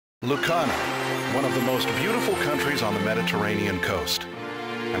Lucana, one of the most beautiful countries on the Mediterranean coast,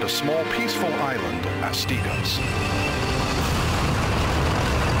 and a small peaceful island, Astigos.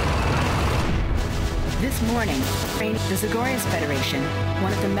 This morning, the Zagorius Federation,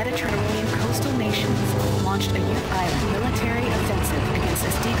 one of the Mediterranean coastal nations, launched a island military offensive against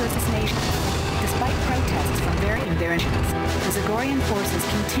Astigos' nation. Despite protests from varying variations, the Zagorian forces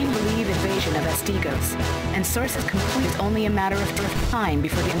continue to lead invasion of Astigos, and sources conclude it's only a matter of time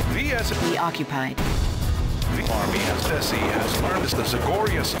before the be occupied. The army has learned the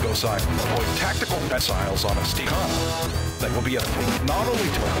Zagorius Gosai deploy tactical missiles on Astigos that will be a threat not only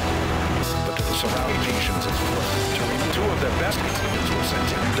to but to the surrounding nations as well. Two of their best units were sent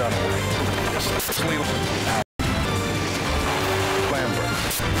to Dunaway. Lambert.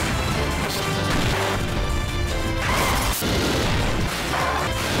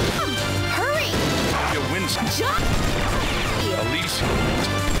 Hurry! You win some. Elise.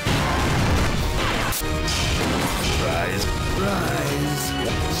 Rise.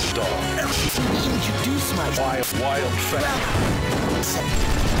 Stop. Introduce my wild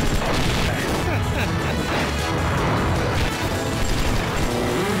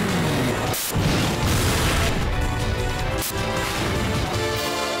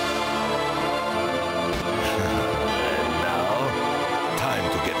And now, time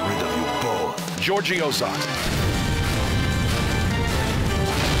to get rid of you both. Georgiosat.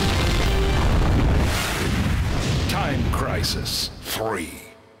 Time Crisis 3.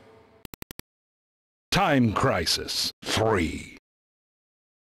 Time Crisis 3.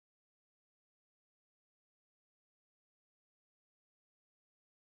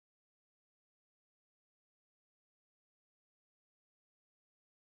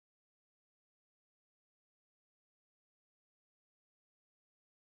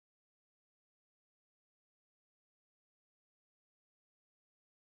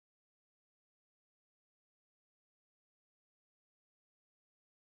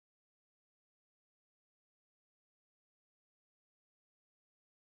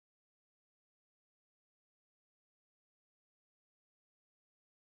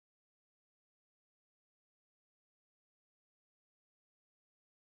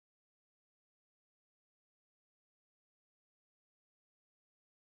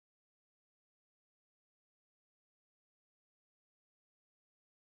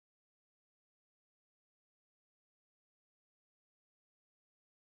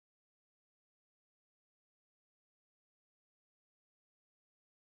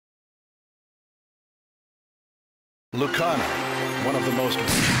 Lucana, one of the most...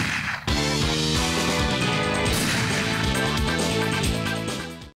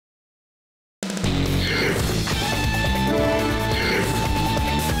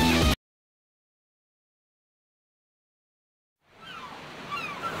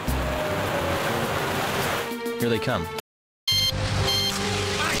 Here they come.